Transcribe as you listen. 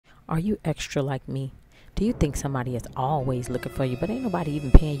Are you extra like me? Do you think somebody is always looking for you, but ain't nobody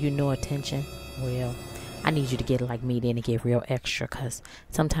even paying you no attention? Well, I need you to get like me then and get real extra, because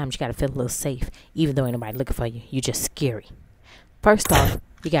sometimes you got to feel a little safe, even though ain't nobody looking for you. You just scary. First off,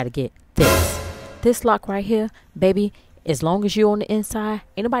 you got to get this. This lock right here, baby, as long as you're on the inside,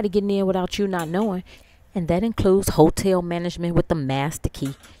 ain't nobody getting in without you not knowing. And that includes hotel management with the master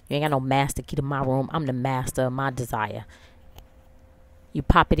key. You ain't got no master key to my room. I'm the master of my desire. You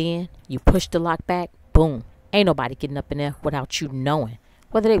pop it in, you push the lock back, boom. Ain't nobody getting up in there without you knowing.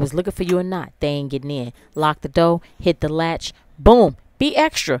 Whether they was looking for you or not, they ain't getting in. Lock the door, hit the latch, boom. Be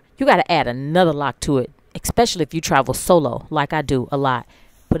extra. You got to add another lock to it, especially if you travel solo like I do a lot.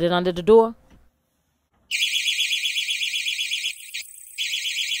 Put it under the door.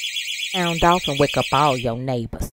 Sound off and wake up all your neighbors.